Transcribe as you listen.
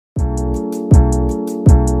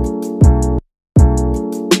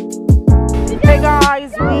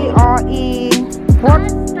guys, we are in what?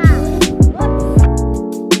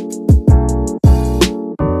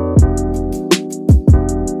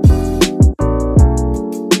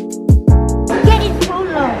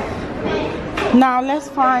 Now let's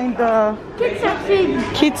find the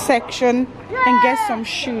kids section and get some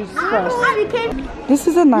shoes first. This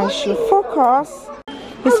is a nice shoe. Focus.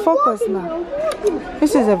 It's focused now.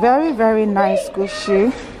 This is a very, very nice good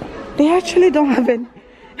shoe. They actually don't have any.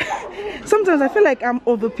 Sometimes I feel like I'm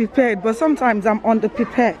over prepared, but sometimes I'm under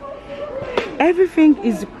prepared. Everything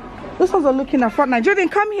is. This one's looking at Fortnite. Jordan,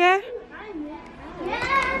 come here.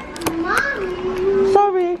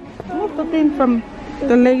 Sorry, move the thing from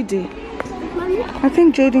the lady. I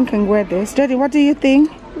think Jayden can wear this. Jayden, what do you think?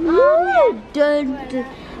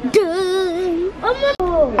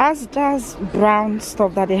 Asda's brown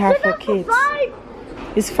stuff that they have for kids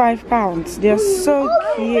is £5. They're so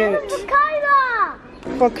cute.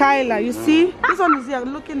 For Kyla, you see? This one is here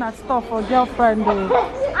looking at stuff for girlfriend.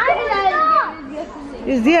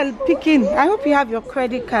 Is there picking? I hope you have your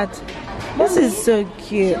credit card. This is so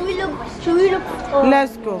cute.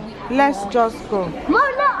 Let's go. Let's just go.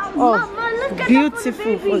 Oh,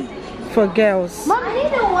 beautiful for girls. Mom,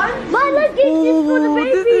 need the one. Mom, let's get this for the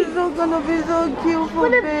baby. This is gonna be so cute for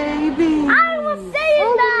baby. I was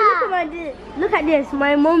saying that. Look at this.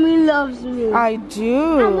 My mommy loves me. I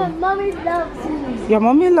do. And my mommy loves me. Your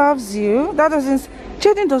mommy loves you. That doesn't.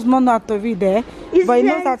 Jayden does not know how to read there, but he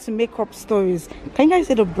knows how to make up stories. Can you guys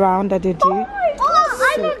see the brown that they do? Oh,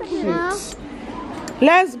 I look cute.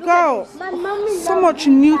 Let's go. So much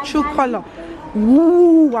neutral color.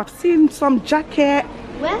 Ooh, I've seen some jacket.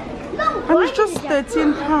 Where? No, and it's just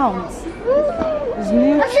 £13. It's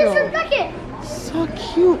neutral. So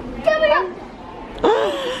cute.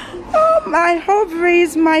 Oh, my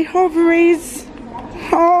hoveries, my hoveries.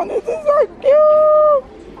 Oh, this is so cute.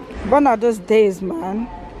 One of those days, man.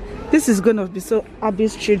 This is gonna be so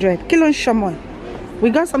Abby's children. Kilon Shaman. We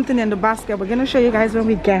got something in the basket. We're gonna show you guys when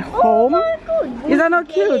we get home. Oh my God. Is that not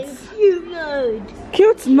cute? Cute mode.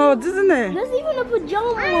 Cute mode, isn't it? There's even a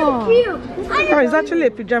pajama. Cute. Oh, it's actually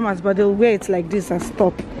a pajamas, but they'll wear it like this and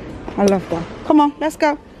stop. I love that. Come on, let's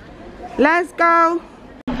go. Let's go.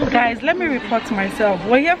 Guys, let me report to myself.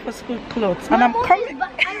 We're here for school clothes, and I'm coming.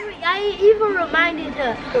 I even reminded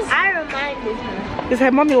her. I reminded her. It's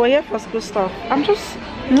her mommy, we're here for school stuff. I'm just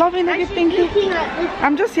loving everything.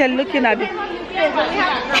 I'm just here looking at it.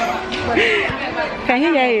 Can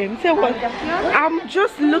you hear him? Say what? I'm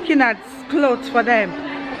just looking at clothes for them.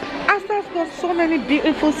 Asta's got so many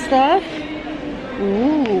beautiful stuff.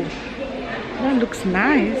 Ooh, that looks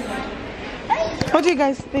nice. What do you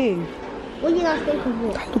guys think? What do you guys think of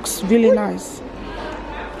it? That looks really nice.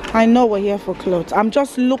 I know we're here for clothes. I'm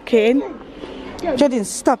just looking. Jordan,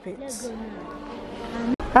 stop it.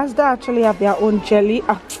 Asda actually have their own jelly.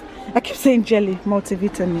 I keep saying jelly,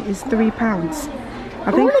 multivitamin. It's £3. I think. I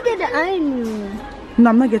want to get the Iron Man. No,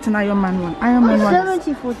 I'm not getting Iron Man one. Iron Man one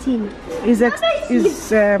 1714.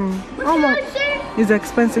 is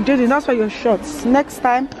expensive. Jordan, that's for your shorts. Next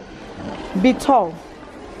time, be tall.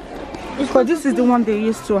 Because this is the one they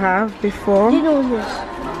used to have before. You know this.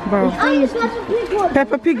 Bro.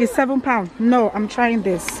 Peppa Pig is £7. No, I'm trying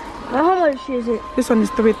this. How much is it? This one is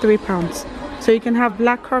 £3. So you can have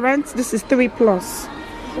black currants. This is 3+.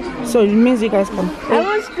 So it means you guys can. I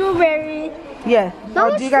want strawberry. Yeah.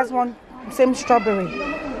 Or do you guys want same strawberry?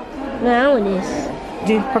 No, I want this.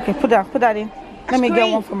 Okay, put that in. Let me get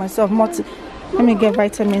one for myself. Let me get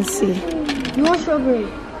vitamin C. You want strawberry?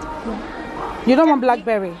 You don't want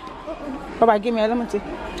blackberry? Alright, give me a lemon tea.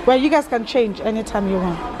 Well, you guys can change anytime you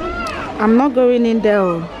want. I'm not going in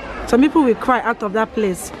there. Some people will cry out of that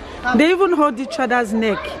place. They even hold each other's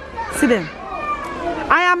neck. See them.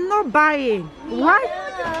 I am not buying. What?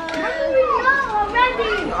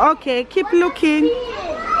 Okay, keep looking.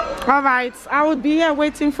 Alright, I will be here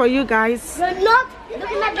waiting for you guys. You're not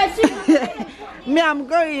looking at the Me, I'm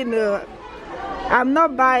going. I'm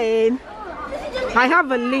not buying. I have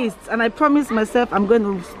a list and I promise myself I'm going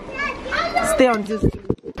to stay on this.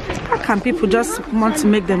 How can people just want to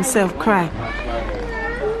make themselves cry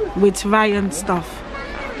with Ryan stuff?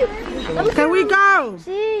 Can we go?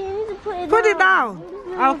 Put it down.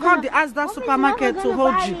 I'll call the Asda supermarket to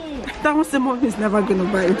hold you. That one, Simone is never going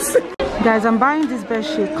to buy it. Guys, I'm buying this bed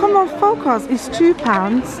sheet. Come on, focus. It's £2.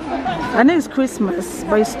 I know it's Christmas,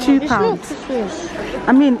 but it's £2.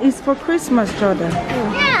 I mean, it's for Christmas, Jordan.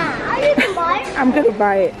 Yeah, are you going to buy it? I'm going to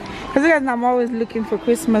buy it. Because guys, I'm always looking for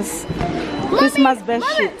Christmas bed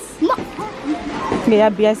sheets. Yeah,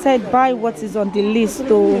 Abby, I said buy what is on the list,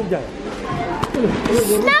 though. Snap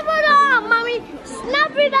it off, mommy. Snap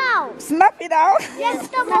snap it out. Snap it out? Yes,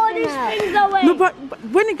 snap all these things away. No, but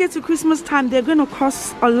when it gets to Christmas time, they're going to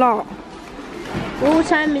cost a lot. What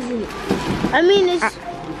time is it? I mean, it's...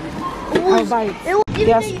 I'll buy it.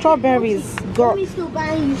 There are strawberries.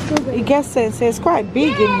 It gets sense. It's quite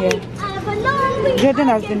big in here. Jordan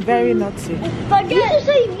has been very naughty. You should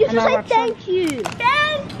say thank you.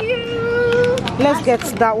 Thank you. Let's get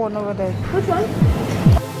that one over there. Which one?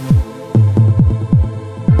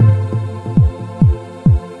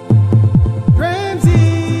 Ramsey.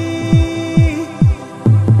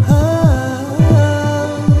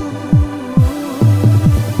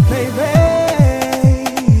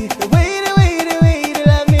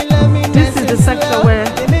 This is the section where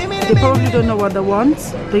they probably don't know what they want.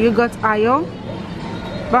 The yogurt aisle.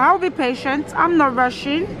 But I'll be patient. I'm not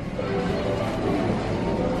rushing.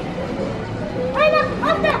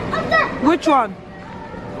 Which one?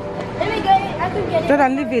 Let me get it. I can get it.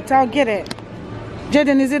 Jordan, leave it. I'll get it.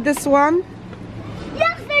 Jayden, is it this one?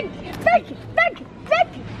 Yes, thank you. Thank you. Thank you.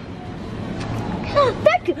 Thank you.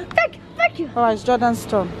 Thank you. Thank you. Thank you. Oh, it's Jordan's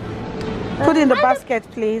turn. Put it in the basket,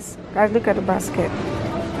 please. Guys, look at the basket.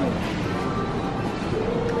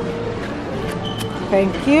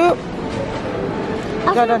 Thank you.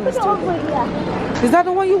 Jordan is turn. Is that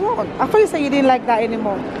the one you want? I thought you said you didn't like that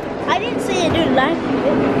anymore. I didn't say I didn't like it.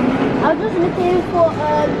 I was just looking for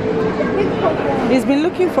the big pot one. He's been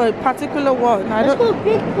looking for a particular one. It's called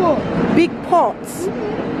big pot. Big pots.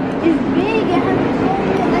 It's big. It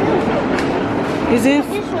has Is it?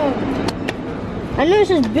 this one. I know it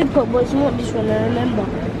says big pot, but it's not this one. I remember.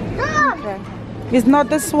 Okay. It's not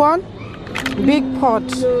this one? Big pot.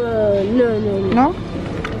 No?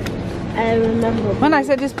 I remember. When I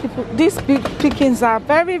said these people, these big pickings are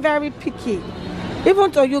very, very picky.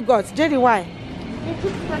 Even to yogurt. Jayden, why? They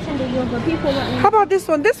keep smashing the yogurt. People How about this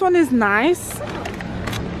one? This one is nice.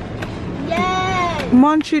 Yes.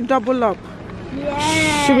 Munchie double up.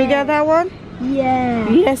 Yes. Should we get that one? Yeah.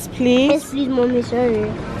 Yes, please. Yes, please, mommy.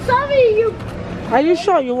 Sorry. Sorry, you. Are you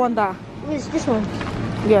sure you want that? Yes, this one.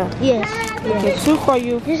 Yeah. Yes. Okay, two for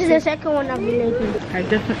you. This is the second one I've been making. I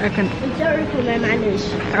can. I'm sorry for my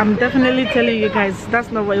manners. I'm definitely telling you guys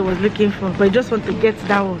that's not what he was looking for, but I just want to get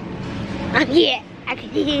that one. Yeah. I can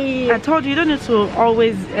hear. I told you, you don't need to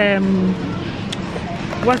always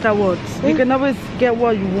what's that word? You can always get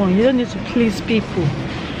what you want. You don't need to please people.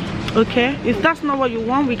 Okay? If that's not what you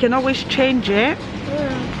want, we can always change it.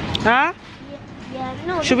 Huh? Yeah,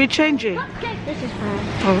 no. Should we change it? This is fine.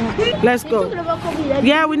 Alright, let's go.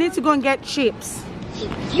 Yeah, we need to go and get chips.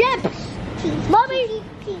 Chips. Mommy.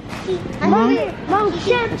 Mommy. Mom,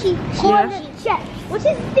 chips. Chips. What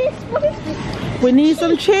is this? What is this? We need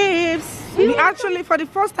some chips. We actually, for the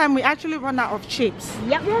first time, we actually run out of chips.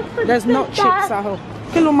 Yep. There's no chips at home.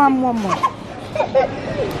 Hello, mom, one more.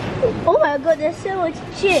 Oh my god, there's so much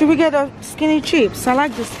chips. Should we get the skinny chips? I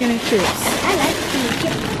like the skinny chips. I like skinny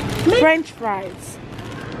chips. French fries.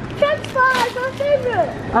 French fries, my favorite.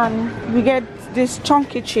 And we get these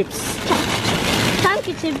chunky chips.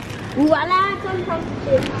 Chunky chips. Ooh, I like some chunky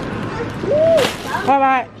chips.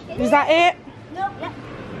 Alright, is that it? No.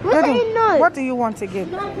 What what do you want again?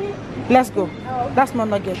 Let's go. That's not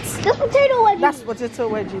nuggets. That's potato wedges. That's potato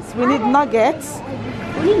wedges. We need nuggets.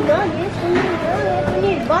 We need nuggets. We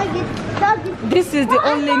need nuggets. This is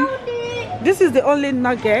the only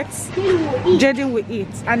nuggets Jayden will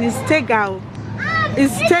eat, and it's Tega.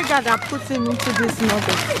 It's Tega that puts him into this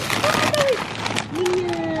nugget.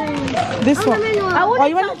 This one. Oh,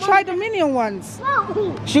 you want to try the minion ones?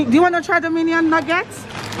 No. Do you want to try the minion nuggets?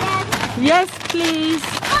 Yes. Yes, please.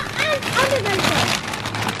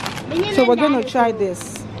 So we're going to try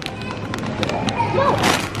this. No.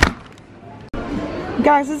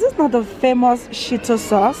 Guys, is this not the famous Cheeto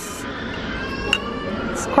sauce?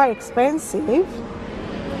 It's quite expensive.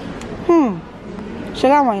 Can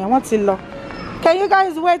you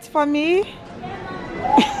guys wait for me?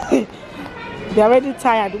 They're already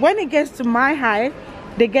tired. When it gets to my height,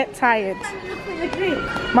 they get tired. Your favorite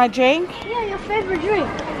drink? My drink? Yeah, your favorite drink.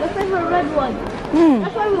 Your favorite red one.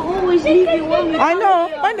 That's why we always leave you when we I know.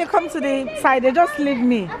 When they come to the side, they just leave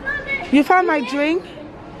me. You found my drink?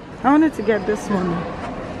 I wanted to get this one.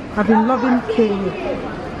 I've been loving K.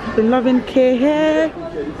 I've been loving K here.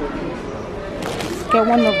 Let's get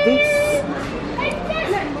one of this.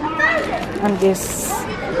 And this.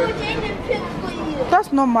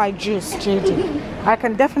 That's not my juice, Jayden. I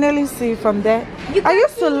can definitely see from there. I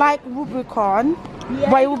used to like Rubicon,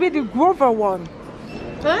 but it will be the Grover one.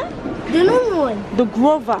 Huh? The normal one. The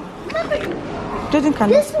Grover. Jayden, can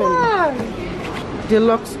you spell it?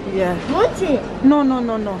 Deluxe, yeah. Want it? No.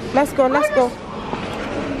 Let's go. Mama,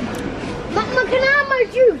 can I have my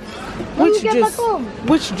juice? Which Which get juice? back home.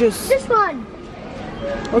 Which juice? This one.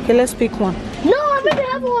 Okay, let's pick one. No, I already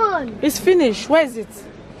have one. It's finished. Where is it?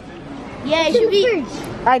 Yeah, it should be.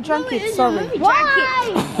 I drank it, sorry. Why?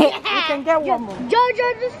 You can get one more.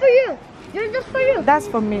 Jojo, this for you. Just for you. That's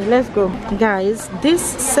for me. Let's go. Guys, this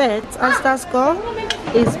set, Astasco,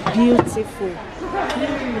 is beautiful.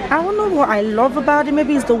 I don't know what I love about it.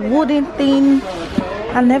 Maybe it's the wooden thing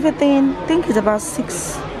and everything. I think it's about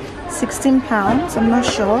 16 pounds. I'm not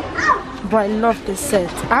sure. But I love this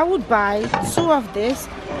set. I would buy 2 of this.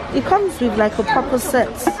 It comes with like a proper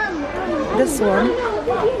set. This one.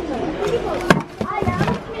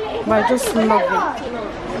 But I just love it.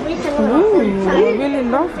 Ooh, I really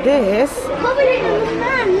love this.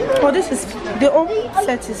 Oh, this is the old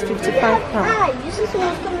set is 55 pounds.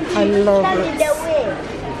 I love it.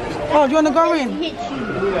 Oh, do you want to go in?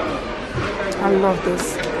 I love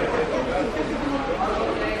this.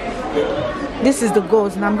 This is the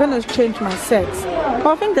gold, and I'm gonna change my sets.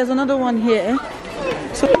 Oh, I think there's another one here.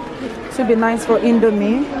 So it would be nice for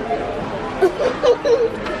Indomie.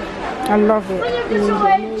 I love it.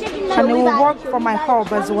 And it will work for my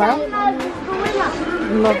hub as well.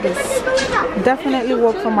 Love this. Definitely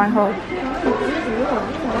work for my hub.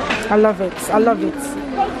 I love it. I love it.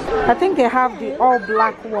 I think they have the all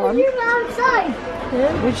black one,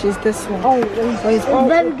 which is this one. Oh, it's all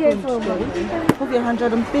very good. Maybe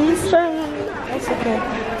 100 and please. That's okay.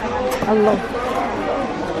 I love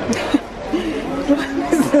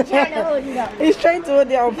it. He's trying to hold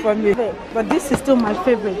it up for me. But this is still my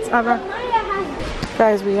favorite.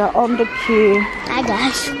 Guys, we are on the queue. Hi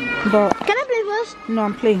guys. But Can I play first? no,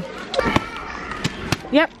 I'm playing.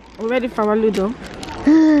 Yep, we're ready for our Ludo.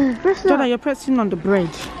 Jordan, you're pressing on the bread.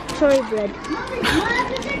 Sorry, bread.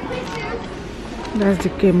 That's the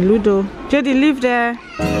game, Ludo. Jayden, leave there.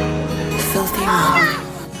 Filthy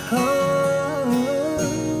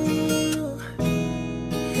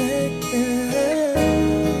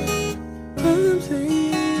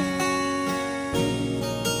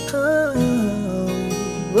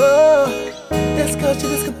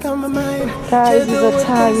Guys, it's a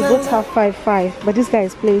tie. We both have 5-5, but this guy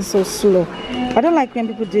is playing so slow. I don't like when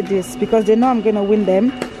people do this because they know I'm gonna win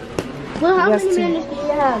them. Well, how many minutes do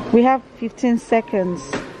you have? We have 15 seconds.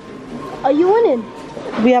 Are you winning?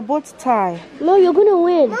 We are both tied. No, you're gonna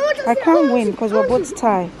win. I can't win because we're both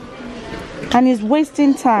tied. And he's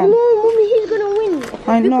wasting time. No, mommy, he's gonna win.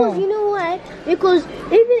 I know. Because you know why? Because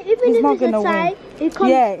even He's if not it's a gonna tie, win. it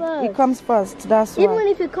comes first. It comes first. That's why.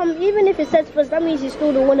 Even if it sets first, that means he's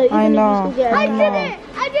still the winner. I know. I did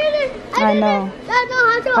it. I know.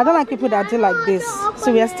 I don't like people that do like this.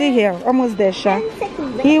 So we are still here, almost there, Sha.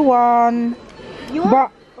 He won. You won?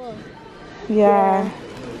 But yeah,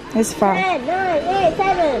 it's fine. 10, 9, 8,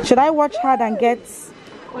 7. Should I watch hard and get?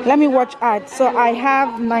 Let me watch ad. So I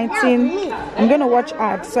have 19. I'm gonna watch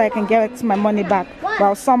ad so I can get my money back.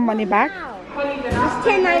 Well, some money back. It's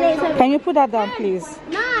 10, 9, 8, 7. Can you put that down, please?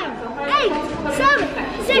 9, 8,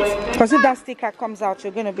 7, 6. Because if that sticker comes out,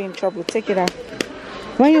 you're gonna be in trouble. Take it out.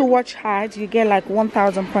 When you watch hard, you get like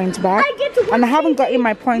 1,000 points back. And I haven't gotten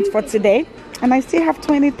my points for today, and I still have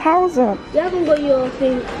 20,000. You haven't got your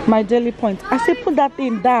thing. My daily points. I say put that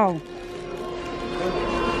thing down.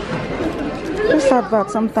 This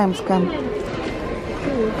advert sometimes can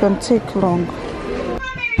take long.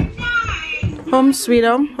 Home sweet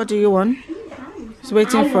home, what do you want? It's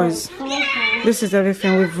waiting for us. This is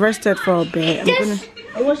everything. We've rested for a bit.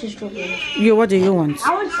 I want strawberries. What do you want?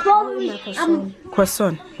 I want strawberries.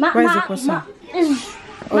 Croissant. Where is the croissant?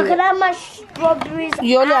 Can I have my strawberries?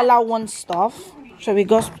 You only allow one stuff. So we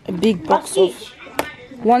got a big box of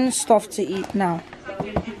one stuff to eat now.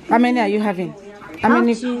 How many are you having? How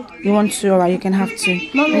many? You want 2? Alright, you can have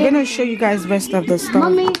 2. Mommy, I'm gonna show you guys the rest of the stuff.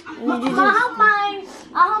 Mommy, I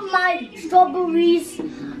have my strawberries.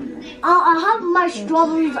 I have my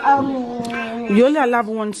strawberries. You only allow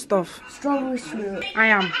one stuff. Strawberry sweet. I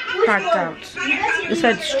am packed out. It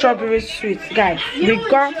said strawberry sweet. Guys, we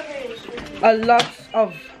got a lot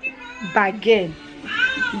of bargain.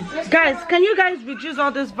 Guys, can you guys reduce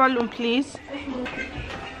all this volume, please?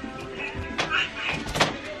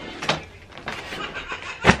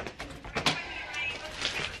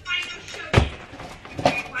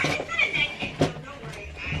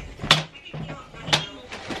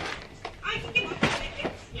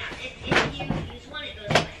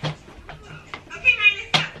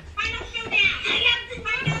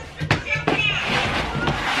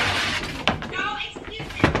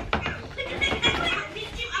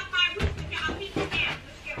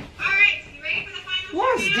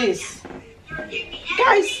 What's this?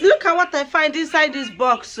 Guys, look look at what I find inside this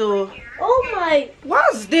box. So, Oh my!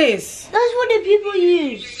 what's this? That's what the people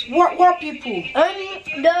use. What people?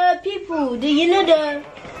 The people.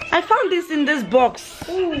 I found this in this box.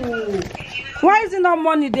 Ooh. Why is it not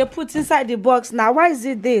money they put inside the box now? Why is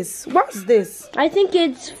it this? What's this? I think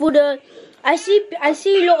it's for the. I see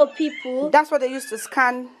a lot of people. That's what they used to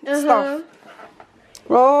scan stuff.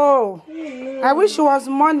 Oh, I wish it was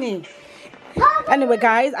money. Anyway,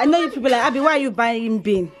 guys, I know you people like, Abby, why are you buying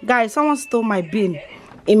bean? Guys, someone stole my bean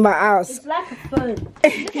in my house. It's like a phone.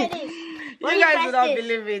 Look at this. You guys will not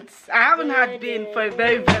believe it. I haven't had bean for a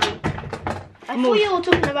very, very... I thought you were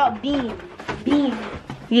talking about bean. Bean.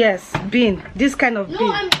 Yes, bean. This kind of bean.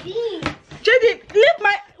 No, I'm bean. Jayden, leave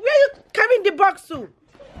my... Where are you carrying the box to?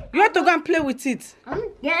 You have to go and play with it.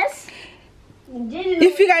 Yes.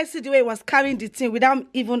 If you guys see the way he was carrying the thing without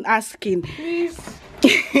even asking. Please.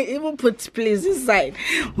 Even put please inside.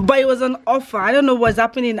 But it was on offer. I don't know what's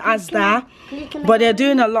happening in Asda. But they're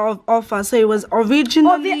doing a lot of offers. So it was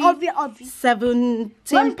originally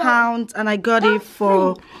 £17 and I got it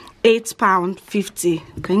for £8.50.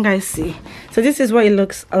 Can you guys see? So this is what it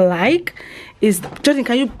looks like. Jordan,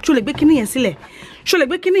 can you show like bikini yesile? Show like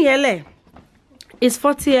bikini yele. It's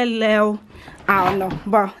 40 ml. I don't know,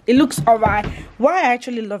 but it looks alright. What I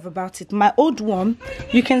actually love about it, my old one,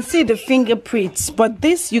 you can see the fingerprints, but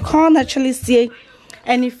this you can't actually see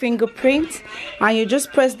any fingerprint. And you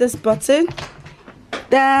just press this button.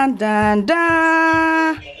 Dun, dun,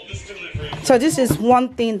 dun. So this is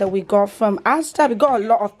one thing that we got from Asda. We got a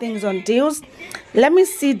lot of things on deals. Let me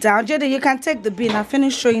sit down. Jayden, you can take the bin. I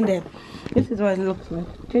finished showing them. This is what it looks like.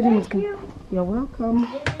 Jayden, you're welcome.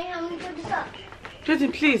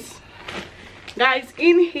 Jayden, please. Guys,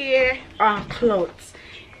 in here are clothes.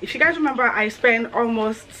 If you guys remember, I spent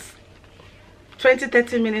almost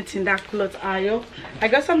 20-30 minutes in that clothes aisle. I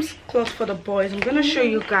got some clothes for the boys. I'm gonna show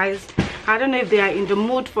you guys. I don't know if they are in the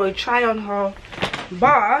mood for a try on haul,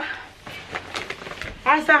 but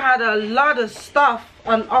Asda had a lot of stuff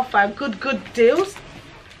on offer. Good deals.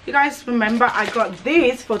 You guys remember I got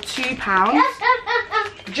this for £2.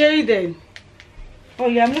 Jayden. Oh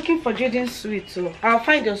yeah, I'm looking for Jayden's sweet too. I'll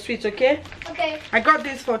find your sweet, okay? Okay. I got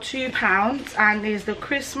this for £2 and it's the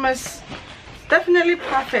Christmas. Definitely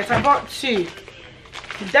perfect. I bought two.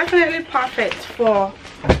 Definitely perfect for,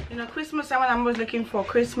 you know, Christmas time when I'm always looking for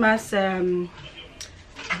Christmas bed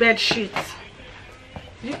sheets.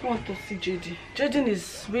 You want to see Jayden. Jayden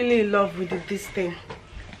is really in love with this thing.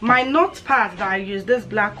 My notepad that I use, this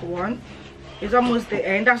black one, is almost the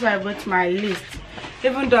end. That's why I wrote my list.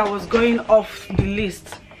 Even though I was going off the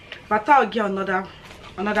list, but I'll get another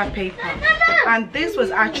paper. And this was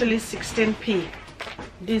actually 16p.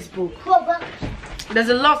 This book. There's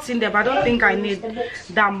a lot in there, but I don't think I need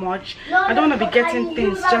that much. I don't want to be getting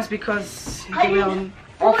things just because they were on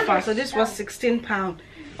offer. So this was £16.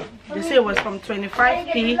 They say it was from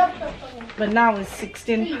 25p, but now it's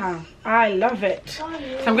 £16. I love it. So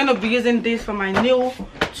I'm going to be using this for my new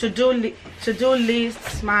to-do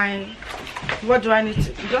lists. My, what do I need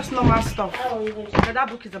to, just normal stuff. But that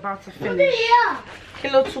book is about to finish.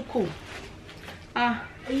 Kilo Tuku.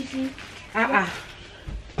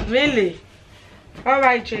 Really?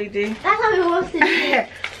 Alright, Jayden. That's how he wants to do it.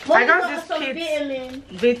 I got this kids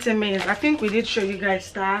vitamins. I think we did show you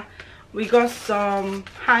guys that. We got some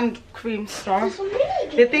hand cream stuff.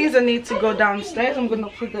 The things that need to go downstairs, I'm gonna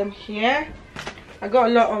put them here. I got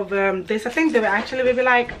a lot of this. I think they were actually maybe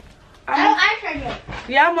like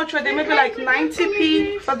yeah, how much were they? Maybe like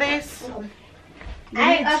 90p for this.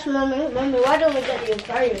 I asked mommy, why don't we get the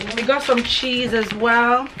entire one? We got some cheese as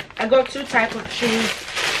well. I got two types of cheese.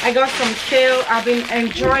 I got some kale. I've been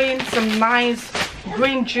enjoying some nice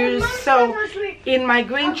green juice. So in my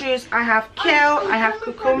green juice I have kale, I have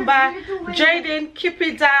cucumber. Jayden, keep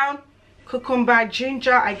it down. Cucumber,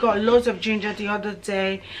 ginger. I got loads of ginger the other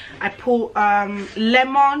day. I put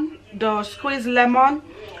lemon, the squeezed lemon.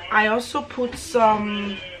 I also put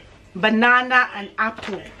some banana and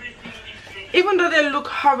apple. Even though they look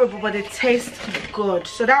horrible, but they taste good.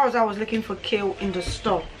 So that was, I was looking for kale in the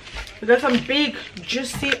store. We got some big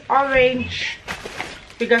juicy orange.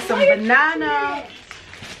 We got some banana.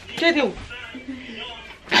 Jayden.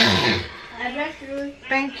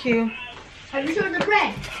 Thank you. Have you shown the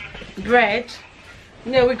bread? Bread.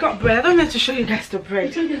 Yeah, we got bread. I don't need to show you guys the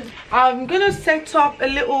bread. I'm gonna set up a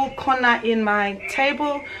little corner in my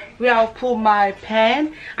table where I'll put my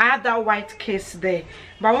pen. I have that white case there,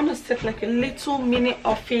 but I want to set like a little mini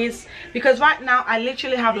office because right now I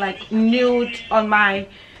literally have like nude on my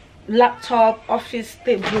laptop office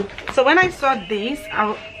table. So when I saw this,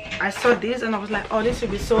 I saw this and I was like, oh, this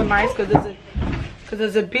would be so nice because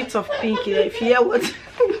there's a bit of pink here. If you hear what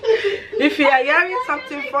If you are hearing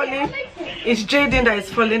something falling, it's Jayden that is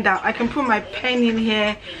falling down. I can put my pen in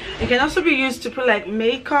here. It can also be used to put like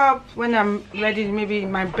makeup when I'm ready, maybe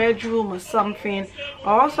in my bedroom or something.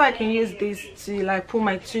 Or also I can use this to like put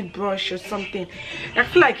my toothbrush or something. I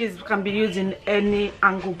feel like it can be used in any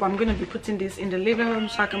angle, but I'm going to be putting this in the living room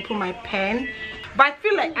so I can put my pen. But I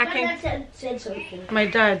feel like I can... My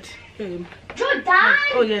dad. Jordan!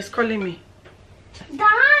 Oh yes, calling me.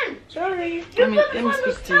 Dan! Sorry. Let me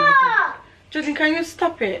speak to you. Jordan, can you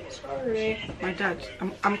stop it? Sorry. My dad,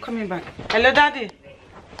 I'm coming back. Hello, daddy.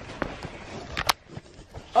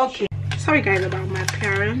 Okay. Sorry guys about my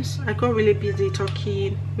parents. I got really busy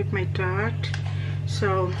talking with my dad.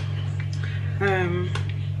 So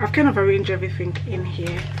I've kind of arranged everything in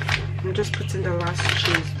here. I'm just putting the last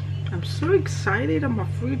cheese. I'm so excited and my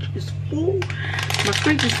fridge is full. My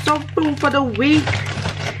fridge is so full for the week.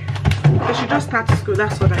 I should just start school.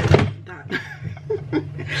 That's what I do.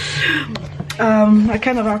 I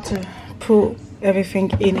kind of have to put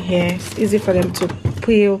everything in here. It's easy for them to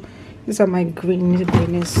peel. These are my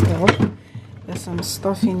green stuff. There's some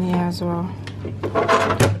stuff in here as well.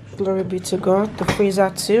 Glory be to God. The freezer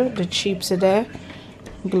too. The chips are there.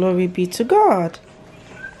 Glory be to God.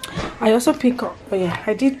 I also pick up,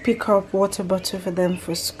 I did pick up water bottle for them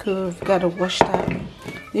for school. We've got to wash that.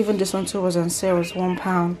 Even this one too was on sale. It was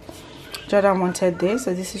 £1. Jordan wanted this,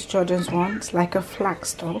 so this is Jordan's one. It's like a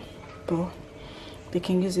flax though, but they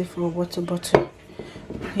can use it for a water bottle.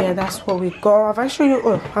 Yeah, that's what we got. Have I shown you?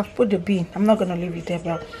 Oh, I've put the bean. I'm not gonna leave it there,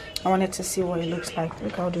 but I wanted to see what it looks like.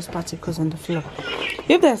 Look at all those particles on the floor.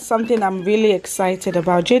 If there's something I'm really excited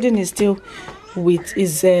about, Jayden is still with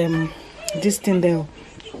his this thing there.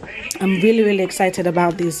 I'm really excited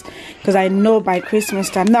about this because I know by Christmas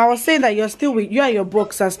time. Now I was saying that you're still with you and your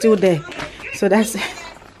books are still there, so that's.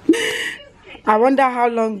 I wonder how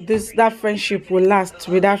long that friendship will last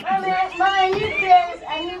without. Mama, I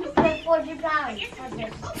need to pay £40 for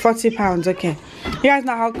this. £40, okay. You guys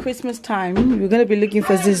know how Christmas time we're gonna be looking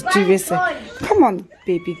for this duvet. Come on,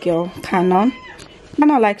 baby girl, Canon. I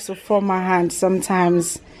don't like to form my hand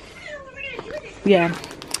sometimes. Yeah.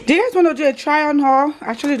 Do you guys want to do a try on haul?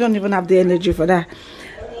 I actually don't even have the energy for that.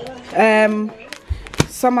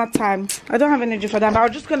 Summertime. I don't have energy for that, but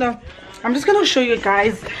I'm just gonna show you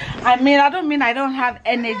guys. I don't have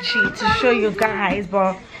energy to show you guys,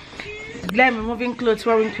 but let me moving clothes,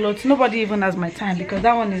 wearing clothes. Nobody even has my time because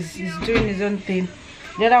that one is doing his own thing.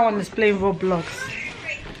 The other one is playing Roblox.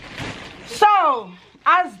 So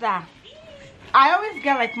as that, I always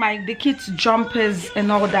get like the kids jumpers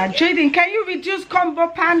and all that. Jayden, can you reduce Combo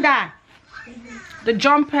Panda? The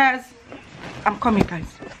jumpers. I'm coming, guys.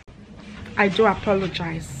 I do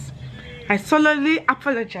apologize. I solely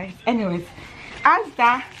apologize. Anyways, as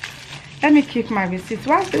that, let me keep my receipts.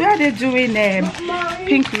 Where are they doing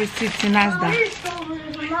pink receipts in Asda?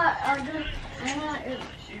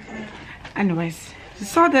 Anyways, you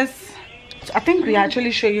saw this. I think we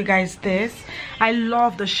actually show you guys this. I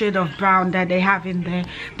love the shade of brown that they have in there.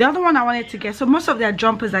 The other one I wanted to get, so most of their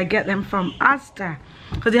jumpers I get them from Asda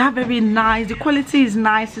because they have very nice, the quality is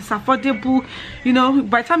nice, it's affordable. You know,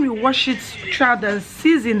 by the time you wash it throughout the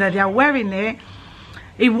season that they are wearing it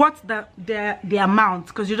worth the amount,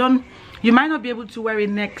 because you might not be able to wear it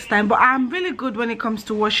next time. But I'm really good when it comes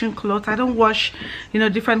to washing clothes. I don't wash, you know,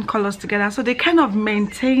 different colors together, so they kind of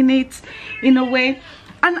maintain it in a way.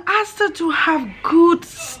 And Asda to have good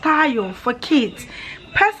style for kids.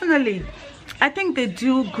 Personally, I think they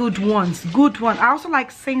do good ones. I also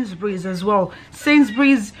like Sainsbury's as well.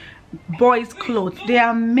 Sainsbury's boys clothes, they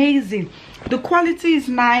are amazing. The quality is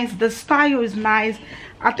nice, the style is nice.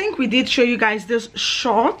 I think we did show you guys this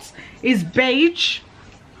short. Is beige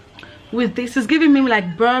with this. It's giving me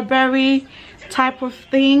like Burberry type of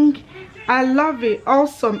thing. I love it.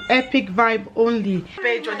 Awesome, epic vibe only.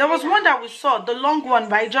 There was one that we saw, the long one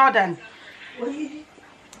by Jordan.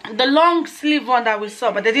 The long sleeve one that we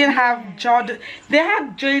saw, but they didn't have Jordan. They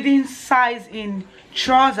had Jayden's size in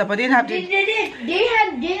trouser, but they didn't have the. They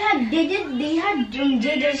had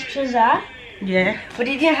Jayden's trouser. Yeah. But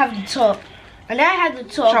they didn't have the top. And I had the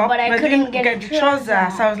top, but I couldn't get the trouser.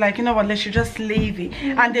 So I was like, you know what, let's just leave it.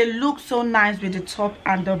 And they look so nice with the top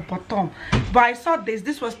and the bottom. But I saw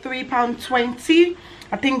this was £3.20.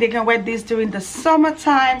 I think they can wear this during the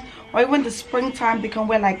summertime or even the springtime. They can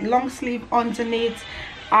wear like long sleeve underneath.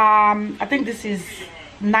 I think this is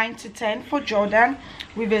 9 to 10 for Jordan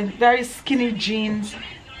with a very skinny jeans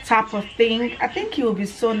type of thing. I think it will be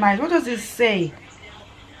so nice. What does it say?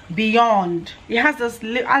 Beyond. It has this.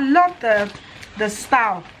 I love the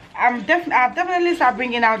style. I've definitely started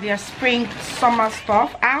bringing out their spring summer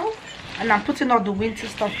stuff out, and I'm putting all the winter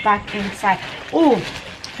stuff back inside. Oh,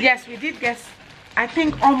 yes, we did guess. I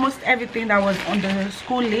think almost everything that was on the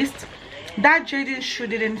school list. That Jayden shoe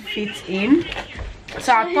didn't fit in,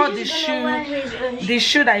 so I thought the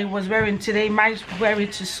shoe that he was wearing today, he might wear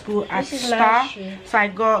it to school at Star. So I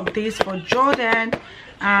got this for Jordan,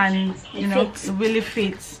 and you know, it really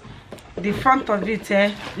fits. The front of it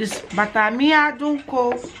is Batamia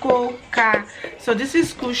Dunko Koka. So this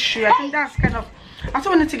is school shoe. I think that's kind of, I also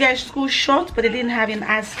wanted to get a school short, but they didn't have in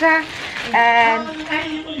Asda. And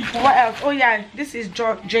what else? Oh yeah, this is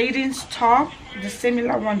Jayden's top, the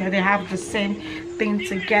similar one that they have the same thing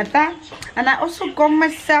together. And I also got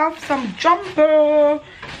myself some jumper.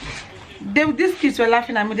 These kids were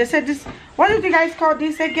laughing at me. They said, "This, what did you guys call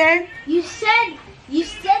this again?" You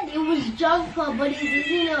said it was jumper, but it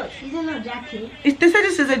isn't a jacket. They said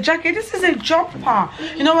this is a jacket. This is a jumper.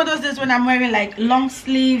 You know what those days when I'm wearing like long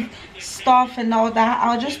sleeve stuff and all that,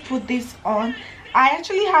 I'll just put this on. I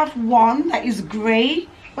actually have one that is gray.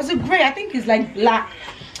 Was it gray? I think it's like black.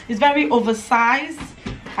 It's very oversized.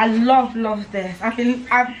 I love this.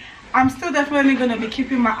 I'm still definitely gonna be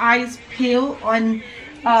keeping my eyes peeled on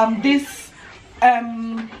this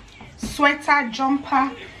sweater,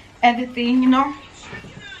 jumper, everything, you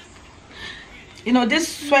know, this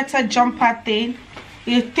sweater jumper thing.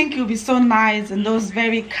 You think it will be so nice in those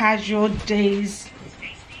very casual days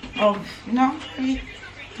of,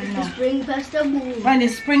 The spring festival. When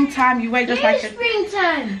it's springtime, you wear just like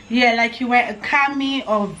springtime. Yeah, like you wear a cami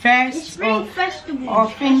or vest or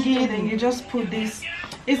thingy, then you just put this.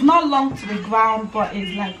 It's not long to the ground, but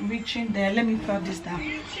it's like reaching there. Let me throw this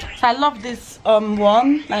down. So I love this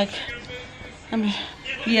one. Like,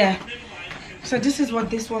 yeah. So this is what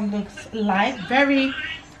this one looks like. Very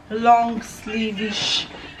long sleeve-ish.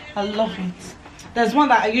 I love it. There's one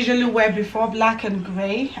that I usually wear before, black and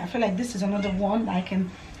gray. I feel like this is another one that I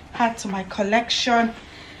can add to my collection.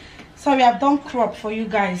 Sorry, I've done crop for you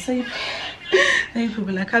guys. So you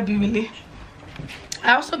people like, I'll be really.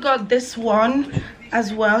 I also got this one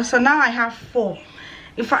as well. So now I have 4.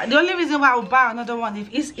 The only reason why I would buy another one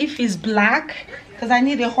if it's black, because I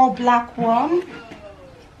need a whole black one.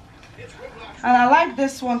 And I like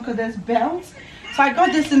this one because there's belts. So I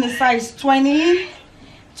got this in the size 20,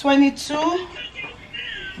 22,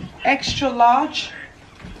 extra large.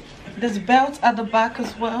 There's belts at the back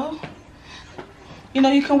as well. You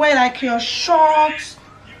know, you can wear like your shorts.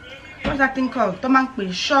 What's that thing called?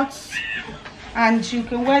 Tomankwe shorts. And you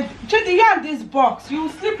can wear. Jayden, you have this box. You will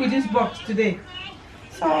sleep with this box today.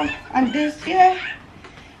 So, and this here.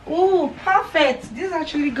 Oh, perfect. This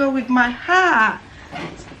actually go with my hair.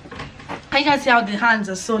 You can see how the hands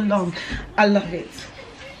are so long. I love it.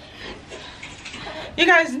 You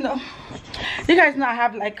guys know I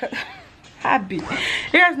have like a Abbey.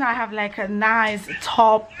 You guys know I have like a nice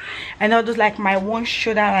top, and I'll just like my one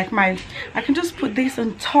shoulder, like I can just put this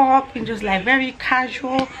on top and just like very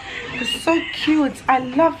casual. It's so cute. I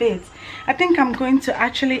love it. I think I'm going to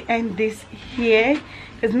actually end this here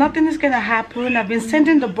because nothing is gonna happen. I've been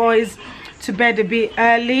sending the boys to bed a bit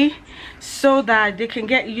early so that they can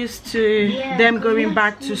get used to them going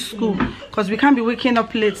back to school, because we can't be waking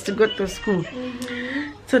up late to go to school.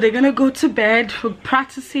 So they're gonna go to bed. We're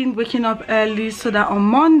practicing waking up early so that on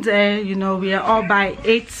Monday, you know, we are all by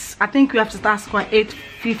 8. I think we have to start school at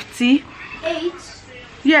 8:50. 8?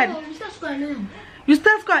 Yeah. No, we start school at 9. You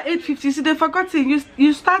start school at 8:50. See, they forgot it.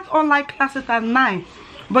 You start online classes at 9,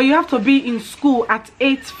 but you have to be in school at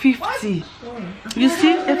 8:50. You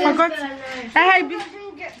see, they forgot.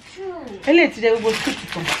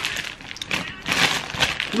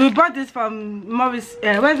 We bought this from Morris.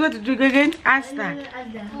 Where's what did you go again? Asda.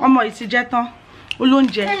 It's jeton.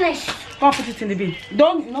 Ulunje. Go put it in the bin.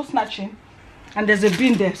 No snatching. And there's a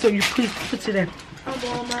bin there, so you please put it there.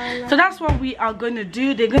 So that's what we are going to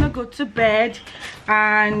do. They're going to go to bed,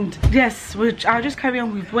 and yes, I'll just carry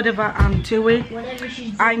on with whatever I'm doing.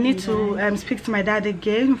 I need to speak to my dad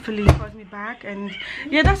again. Hopefully he calls me back, and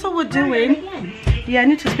yeah, that's what we're doing. Yeah, I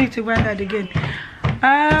need to speak to my dad again.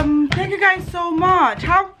 Thank you guys so much.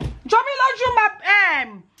 How Johnny loves you, my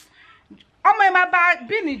bag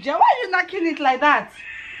Binny, why are you knocking it like that?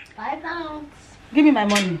 £5. Give me my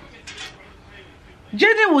money.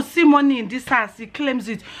 Jayden will see money in this house. He claims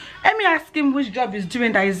it. Let me ask him which job he's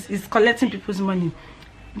doing that is collecting people's money.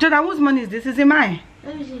 Jordan, whose money is this? Is it mine?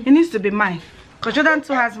 It needs to be mine, because Jordan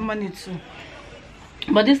too has money too,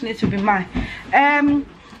 but this needs to be mine.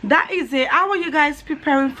 That is it. How are you guys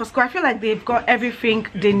preparing for school? I feel like they've got everything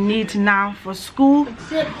they need now for school,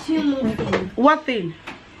 except 2 more things. What thing?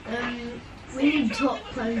 We need top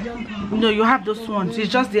and jumper. No, you have those ones.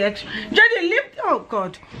 It's just the extra. Jayden, lift. Oh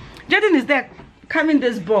God, Jayden is there carrying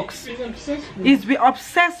this box. He's obsessed with He's been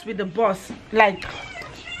obsessed with the box. Like,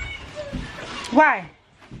 Why?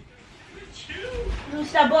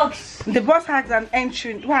 Mr. Box. The bus has an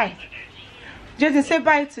entrance. Why? Jayden, say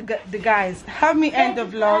bye to the guys. Help me end the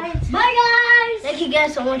vlog. Bye guys. Thank you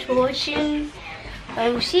guys so much for watching. I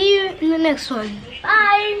will see you in the next one.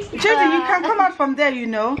 Bye. Jayden, you can come out from there, you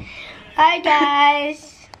know. Bye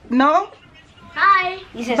guys. No? Bye.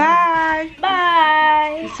 He says Bye. No.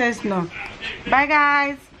 Bye. He says no. Bye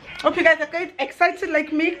guys. Hope you guys are getting excited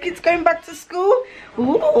like me. Kids going back to school.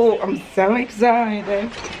 Ooh, I'm so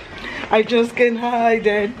excited. I just can't hide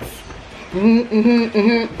it.